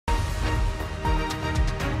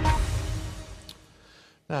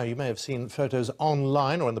Now, you may have seen photos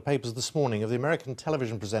online or in the papers this morning of the American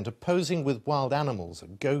television presenter posing with wild animals, a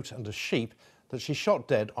goat and a sheep, that she shot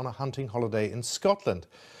dead on a hunting holiday in Scotland.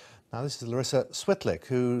 Now, this is Larysa Switlyk,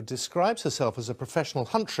 who describes herself as a professional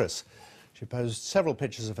huntress. She posed several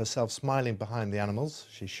pictures of herself smiling behind the animals.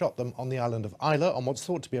 She shot them on the island of Islay on what's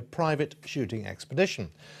thought to be a private shooting expedition.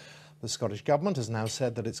 The Scottish Government has now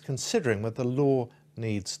said that it's considering whether the law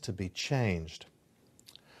needs to be changed.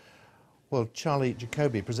 Well, Charlie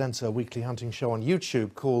Jacobi presents a weekly hunting show on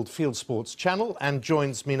YouTube called Field Sports Channel and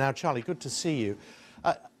joins me now. Charlie, good to see you.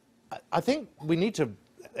 I think we need to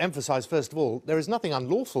emphasise, first of all, there is nothing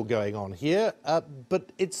unlawful going on here,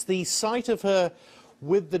 but it's the sight of her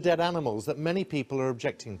with the dead animals that many people are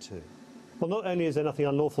objecting to. Well, not only is there nothing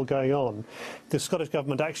unlawful going on, the Scottish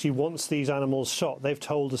Government actually wants these animals shot. They've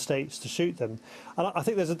told the states to shoot them. And I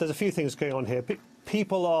think there's a few things going on here.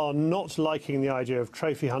 People are not liking the idea of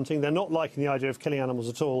trophy hunting. They're not liking the idea of killing animals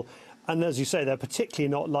at all. And as you say, they're particularly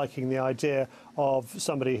not liking the idea of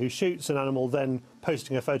somebody who shoots an animal then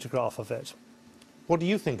posting a photograph of it. What do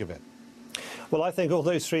you think of it? Well, I think all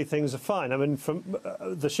those three things are fine. I mean, from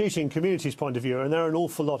the shooting community's point of view, and there are an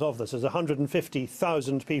awful lot of this, there's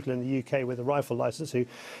 150,000 people in the UK with a rifle licence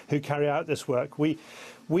who carry out this work.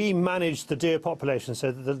 We manage the deer population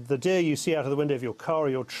so that the deer you see out of the window of your car or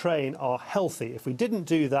your train are healthy. If we didn't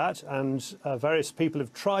do that, and various people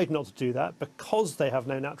have tried not to do that because they have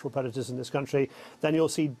no natural predators in this country, then you'll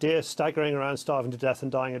see deer staggering around, starving to death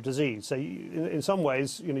and dying of disease. So in some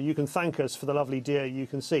ways, you can thank us for the lovely deer you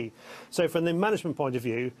can see. So from the management point of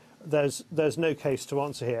view, there's no case to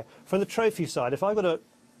answer here. From the trophy side, if I've got to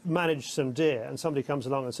manage some deer and somebody comes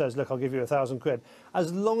along and says, look, I'll give you £1,000,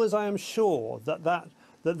 as long as I am sure that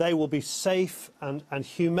they will be safe and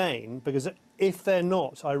humane, because if they're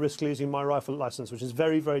not, I risk losing my rifle licence, which is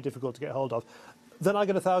very, very difficult to get hold of, then I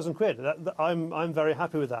get £1,000. I'm very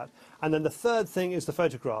happy with that. And then the third thing is the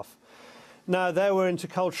photograph. Now, there were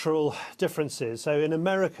intercultural differences. So in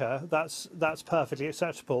America, that's perfectly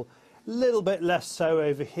acceptable. Little bit less so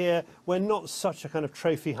over here. We're not such a kind of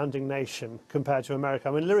trophy hunting nation compared to America.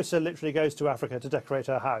 I mean, Larysa literally goes to Africa to decorate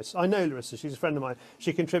her house. I know Larysa, she's a friend of mine.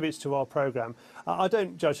 She contributes to our programme. I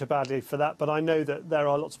don't judge her badly for that, but I know that there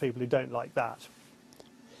are lots of people who don't like that.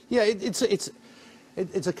 Yeah, it's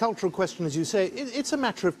a cultural question, as you say. It's a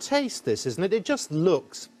matter of taste, this, isn't it? It just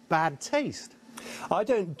looks bad taste. I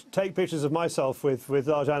don't take pictures of myself with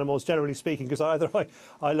large animals, generally speaking, because either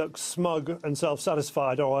I look smug and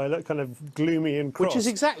self-satisfied, or I look kind of gloomy and cross. Which is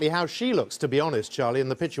exactly how she looks, to be honest, Charlie, in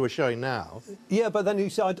the picture we're showing now. Yeah, but then you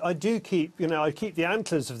see, I do keep, I keep the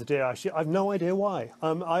antlers of the deer. Actually, I've no idea why.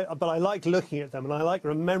 But I like looking at them, and I like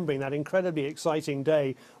remembering that incredibly exciting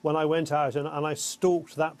day when I went out and I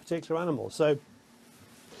stalked that particular animal. So.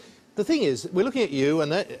 The thing is, we're looking at you,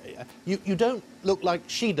 and you don't look like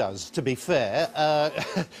she does, to be fair.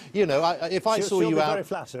 If I saw you out... very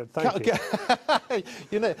flattered, thank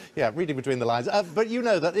you. Yeah, reading between the lines. But you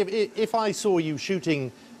know that if I saw you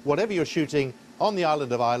shooting whatever you're shooting on the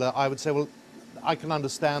island of Islay, I would say, well, I can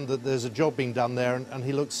understand that there's a job being done there, and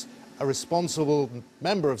he looks a responsible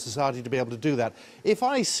member of society to be able to do that. If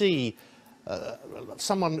I see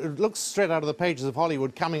someone who looks straight out of the pages of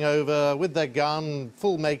Hollywood coming over with their gun,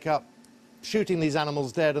 full makeup, shooting these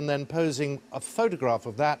animals dead and then posing a photograph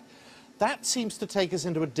of that, that seems to take us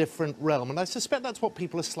into a different realm, and I suspect that's what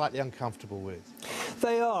people are slightly uncomfortable with.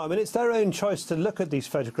 They are. I mean, it's their own choice to look at these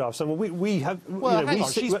photographs. I mean, we have... Well, hang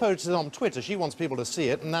on, she's posted it on Twitter. She wants people to see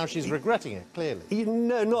it, and now she's regretting it, clearly.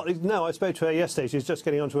 No, I spoke to her yesterday. She's just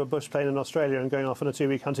getting onto a bush plane in Australia and going off on a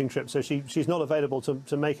 2-week hunting trip, so she's not available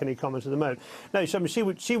to make any comment at the moment. No, she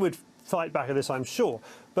would fight back at this, I'm sure.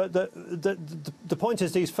 But the point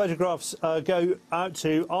is, these photographs go out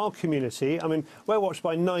to our community. I mean, we're watched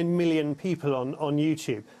by 9 million people on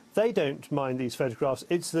YouTube. They don't mind these photographs.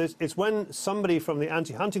 It's when somebody from the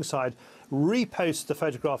anti-hunting side reposts the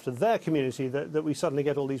photograph to their community that we suddenly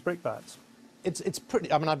get all these brickbats. It's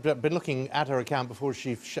pretty... I mean, I've been looking at her account before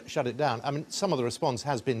she shut it down. I mean, some of the response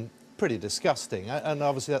has been pretty disgusting, and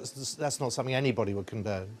obviously that's not something anybody would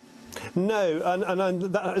condone. No, and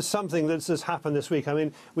that is something that's just happened this week. I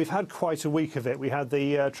mean, we've had quite a week of it. We had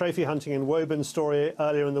the trophy hunting in Woburn story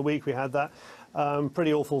earlier in the week. We had that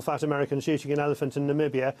pretty awful fat American shooting an elephant in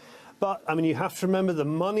Namibia. But, I mean, you have to remember the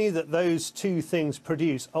money that those two things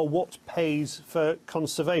produce are what pays for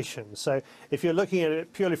conservation. So if you're looking at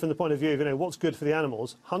it purely from the point of view of, what's good for the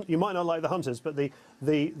animals, you might not like the hunters, but the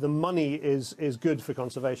money is good for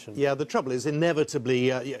conservation. Yeah, the trouble is, inevitably,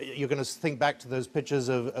 you're going to think back to those pictures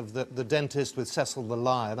of the dentist with Cecil the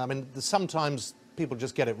lion. I mean, sometimes people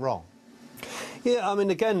just get it wrong. Yeah, I mean,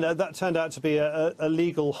 again, that turned out to be a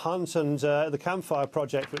legal hunt, and the Campfire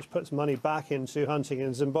Project, which puts money back into hunting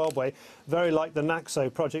in Zimbabwe, very like the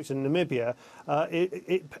Naxo project in Namibia,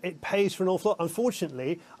 it pays for an awful lot.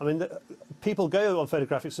 Unfortunately, I mean, people go on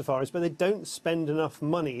photographic safaris, but they don't spend enough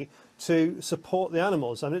money to support the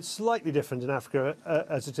animals. And it's slightly different in Africa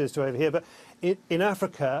as it is to over here, but in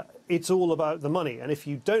Africa, it's all about the money. And if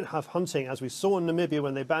you don't have hunting, as we saw in Namibia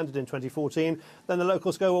when they banned it in 2014, then the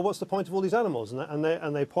locals go, well, what's the point of all these animals?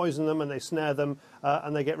 And they poison them and they snare them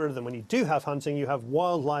and they get rid of them. When you do have hunting, you have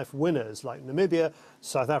wildlife winners like Namibia,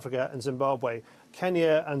 South Africa and Zimbabwe.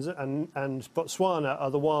 Kenya and Botswana are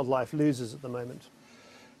the wildlife losers at the moment.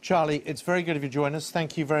 Charlie, it's very good of you to join us.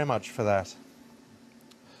 Thank you very much for that.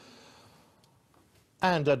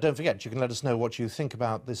 And don't forget, you can let us know what you think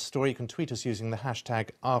about this story. You can tweet us using the hashtag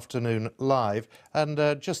 #AfternoonLive.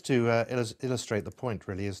 And just to illustrate the point,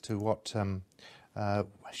 really, as to what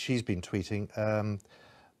she's been tweeting,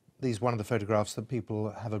 these one of the photographs that people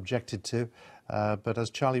have objected to. But as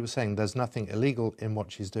Charlie was saying, there's nothing illegal in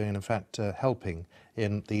what she's doing, and in fact, helping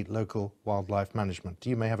in the local wildlife management.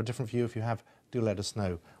 You may have a different view. If you have, do let us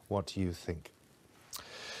know what you think.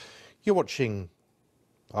 You're watching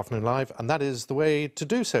Afternoon Live, and that is the way to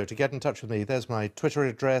do so, to get in touch with me. There's my Twitter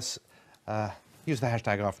address. Use the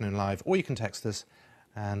hashtag Afternoon Live, or you can text us,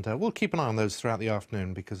 and we'll keep an eye on those throughout the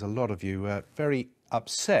afternoon, because a lot of you are very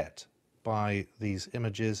upset by these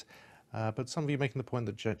images, but some of you making the point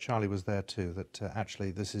that Charlie was there too, that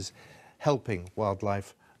actually this is helping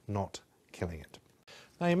wildlife, not killing it.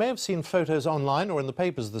 Now, you may have seen photos online or in the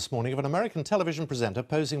papers this morning of an American television presenter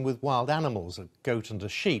posing with wild animals, a goat and a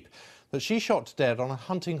sheep, that she shot dead on a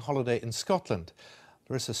hunting holiday in Scotland.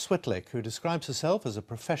 Larysa Switlyk, who describes herself as a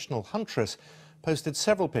professional huntress, posted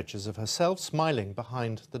several pictures of herself smiling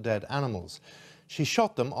behind the dead animals. She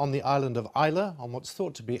shot them on the island of Islay on what's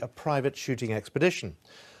thought to be a private shooting expedition.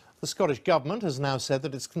 The Scottish Government has now said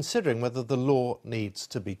that it's considering whether the law needs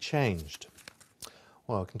to be changed.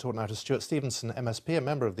 Well, I can talk now to Stuart Stevenson, MSP, a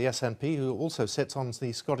member of the SNP, who also sits on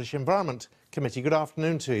the Scottish Environment Committee. Good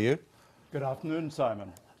afternoon to you. Good afternoon,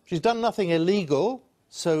 Simon. She's done nothing illegal,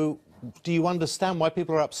 so do you understand why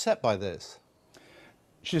people are upset by this?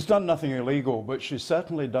 She's done nothing illegal, but she's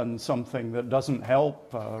certainly done something that doesn't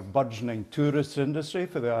help our burgeoning tourist industry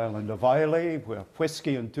for the island of Islay, where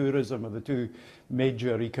whisky and tourism are the two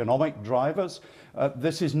major economic drivers.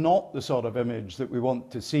 This is not the sort of image that we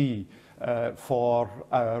want to see for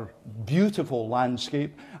our beautiful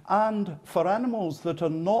landscape and for animals that are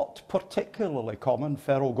not particularly common,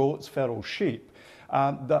 feral goats, feral sheep,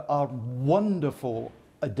 that are wonderful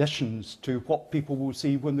additions to what people will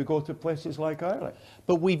see when they go to places like Ireland.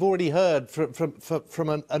 But we've already heard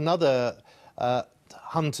from another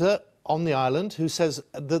hunter on the island who says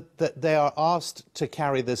that they are asked to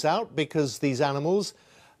carry this out because these animals,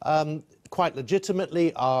 quite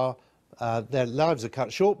legitimately, are their lives are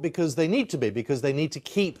cut short because they need to be, because they need to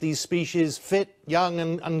keep these species fit, young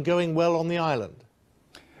and going well on the island.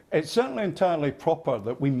 It's certainly entirely proper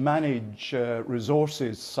that we manage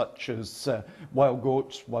resources such as wild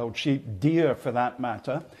goats, wild sheep, deer for that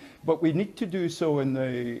matter, but we need to do so in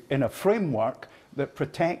a framework that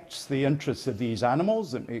protects the interests of these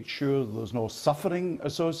animals, that makes sure there's no suffering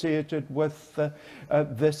associated with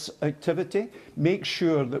this activity, makes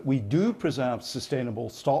sure that we do preserve sustainable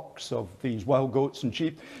stocks of these wild goats and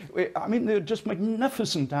sheep. I mean, they're just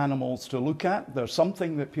magnificent animals to look at. They're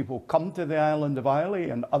something that people come to the island of Islay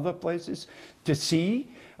and other places to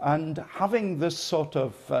see, and having this sort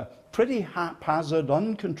of pretty haphazard,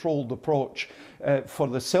 uncontrolled approach for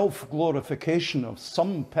the self-glorification of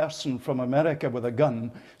some person from America with a gun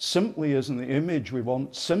simply isn't the image we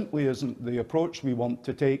want, simply isn't the approach we want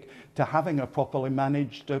to take to having a properly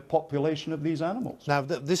managed population of these animals. Now,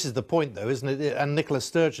 this is the point, though, isn't it? And Nicola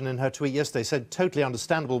Sturgeon, in her tweet yesterday, said totally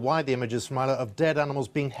understandable why the images from Islay of dead animals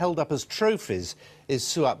being held up as trophies is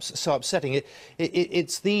so upsetting.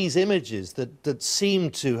 It's these images that seem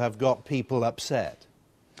to have got people upset.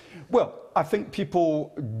 Well, I think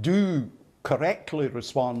people do correctly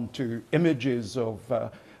respond to images of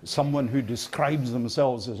someone who describes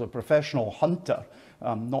themselves as a professional hunter.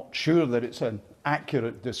 I'm not sure that it's an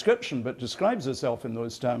accurate description, but describes herself in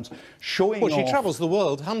those terms, showing Well, she off... travels the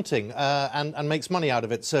world hunting and makes money out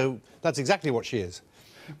of it, so that's exactly what she is.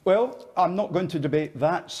 Well, I'm not going to debate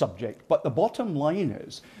that subject, but the bottom line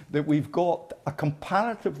is that we've got a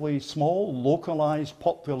comparatively small, localised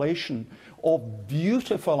population of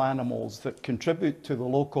beautiful animals that contribute to the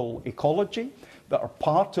local ecology, that are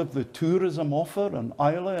part of the tourism offer in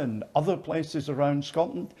Islay and other places around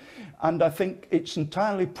Scotland. And I think it's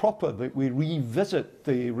entirely proper that we revisit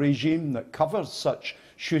the regime that covers such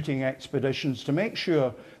shooting expeditions to make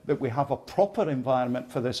sure that we have a proper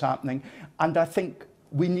environment for this happening. And I think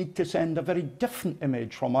we need to send a very different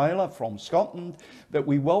image from Islay, from Scotland, that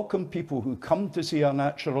we welcome people who come to see our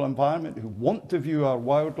natural environment, who want to view our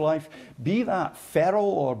wildlife, be that feral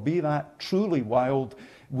or be that truly wild.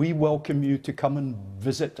 We welcome you to come and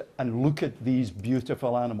visit and look at these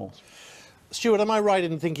beautiful animals. Stuart, am I right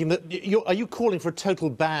in thinking that are you calling for a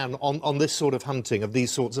total ban on this sort of hunting of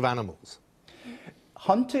these sorts of animals?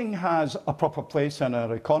 Hunting has a proper place in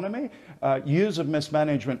our economy. Years of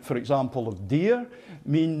mismanagement, for example, of deer,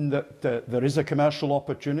 mean that there is a commercial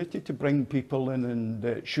opportunity to bring people in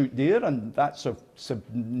and shoot deer, and that's of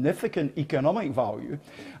significant economic value.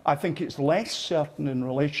 I think it's less certain in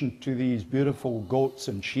relation to these beautiful goats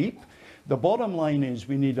and sheep. The bottom line is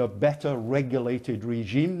we need a better regulated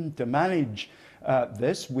regime to manage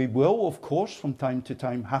this. We will, of course, from time to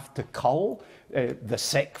time have to cull the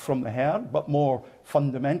sick from the herd, but more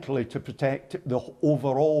fundamentally to protect the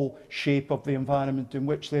overall shape of the environment in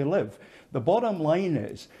which they live. The bottom line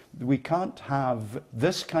is we can't have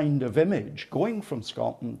this kind of image going from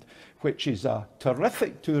Scotland, which is a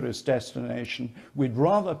terrific tourist destination. We'd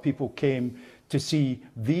rather people came to see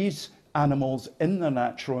these animals in the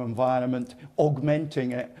natural environment,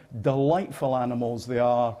 augmenting it. Delightful animals they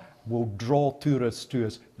are, will draw tourists to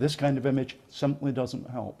us. This kind of image simply doesn't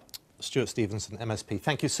help. Stuart Stevenson, MSP,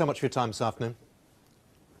 thank you so much for your time this afternoon.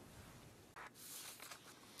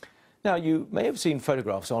 Now, you may have seen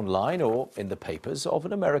photographs online or in the papers of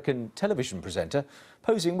an American television presenter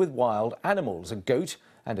posing with wild animals, a goat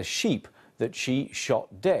and a sheep that she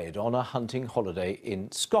shot dead on a hunting holiday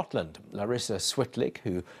in Scotland. Larysa Switlyk,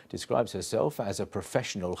 who describes herself as a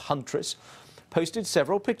professional huntress, posted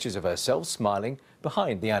several pictures of herself smiling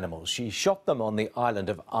behind the animals. She shot them on the island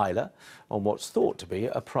of Islay on what's thought to be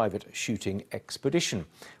a private shooting expedition.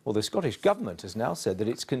 Well, the Scottish Government has now said that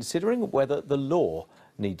it's considering whether the law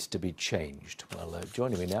needs to be changed. Well,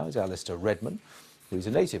 joining me now is Alistair Redman, who's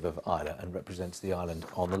a native of Islay and represents the island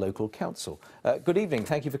on the local council. Good evening,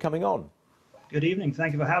 thank you for coming on. Good evening,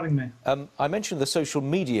 thank you for having me. I mentioned the social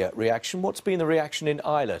media reaction. What's been the reaction in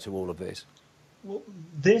Islay to all of this? Well,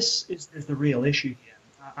 this is the real issue here.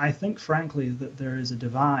 I think, frankly, that there is a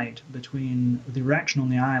divide between the reaction on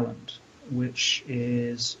the island, which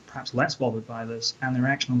is perhaps less bothered by this, and the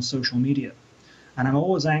reaction on social media. And I'm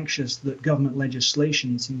always anxious that government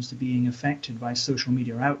legislation seems to be being affected by social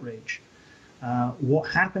media outrage. What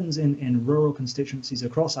happens in rural constituencies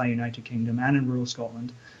across our United Kingdom and in rural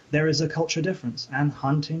Scotland, there is a culture difference, and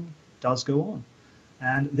hunting does go on.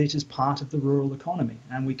 And it is part of the rural economy,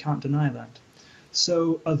 and we can't deny that.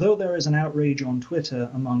 So, although there is an outrage on Twitter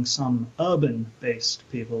among some urban-based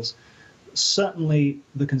peoples, certainly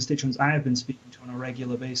the constituents I have been speaking to on a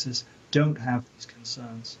regular basis don't have these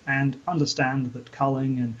concerns and understand that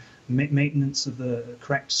culling and maintenance of the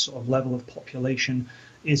correct sort of level of population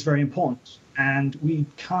is very important. And we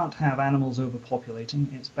can't have animals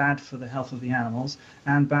overpopulating. It's bad for the health of the animals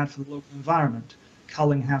and bad for the local environment.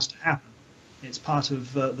 Culling has to happen. It's part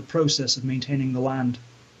of the process of maintaining the land.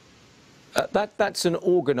 That's an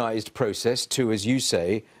organised process to, as you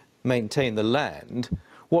say, maintain the land.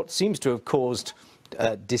 What seems to have caused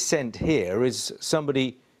dissent here is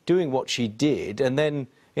somebody doing what she did and then,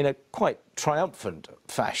 in a quite triumphant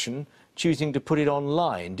fashion, choosing to put it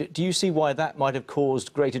online. Do you see why that might have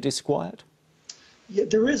caused greater disquiet? Yeah,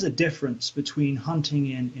 there is a difference between hunting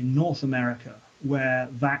in North America, where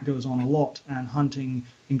that goes on a lot, and hunting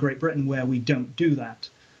in Great Britain, where we don't do that.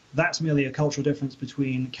 That's merely a cultural difference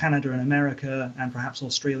between Canada and America and perhaps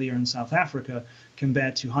Australia and South Africa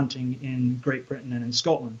compared to hunting in Great Britain and in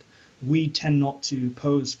Scotland. We tend not to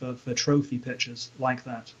pose for trophy pictures like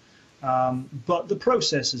that. But the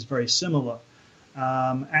process is very similar.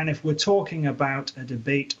 And if we're talking about a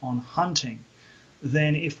debate on hunting,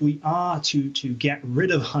 then if we are to get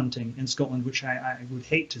rid of hunting in Scotland, which I would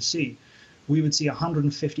hate to see, we would see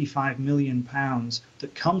 £155 million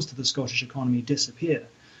that comes to the Scottish economy disappear.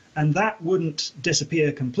 And that wouldn't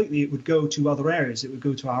disappear completely. It would go to other areas. It would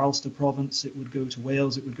go to our Ulster province, it would go to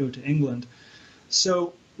Wales, it would go to England.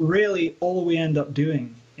 So really all we end up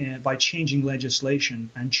doing by changing legislation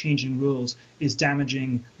and changing rules is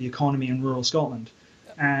damaging the economy in rural Scotland.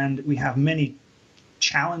 And we have many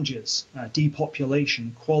challenges,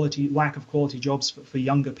 depopulation, lack of quality jobs for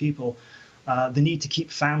younger people, the need to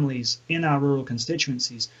keep families in our rural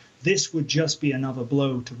constituencies. This would just be another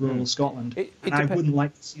blow to rural Scotland, and I wouldn't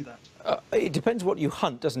like to see that. It depends what you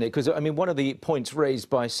hunt, doesn't it? Because, I mean, one of the points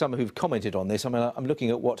raised by some who've commented on this, I mean, I'm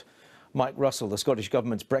looking at what Mike Russell, the Scottish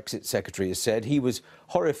Government's Brexit secretary, has said he was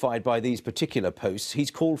horrified by these particular posts.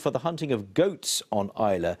 He's called for the hunting of goats on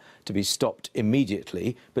Islay to be stopped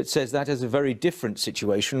immediately, but says that is a very different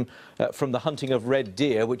situation from the hunting of red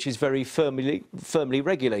deer, which is very firmly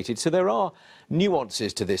regulated. So there are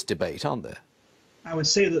nuances to this debate, aren't there? I would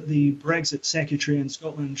say that the Brexit secretary in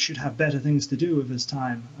Scotland should have better things to do with his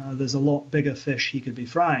time. There's a lot bigger fish he could be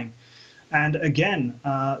frying. And again,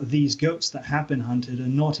 these goats that have been hunted are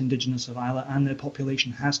not indigenous of Islay, and their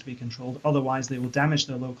population has to be controlled. Otherwise, they will damage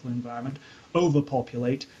their local environment,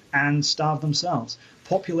 overpopulate, and starve themselves.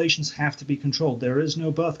 Populations have to be controlled. There is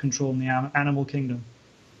no birth control in the animal kingdom.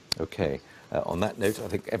 OK. On that note, I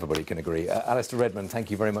think everybody can agree. Alistair Redmond,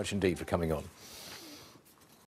 thank you very much indeed for coming on.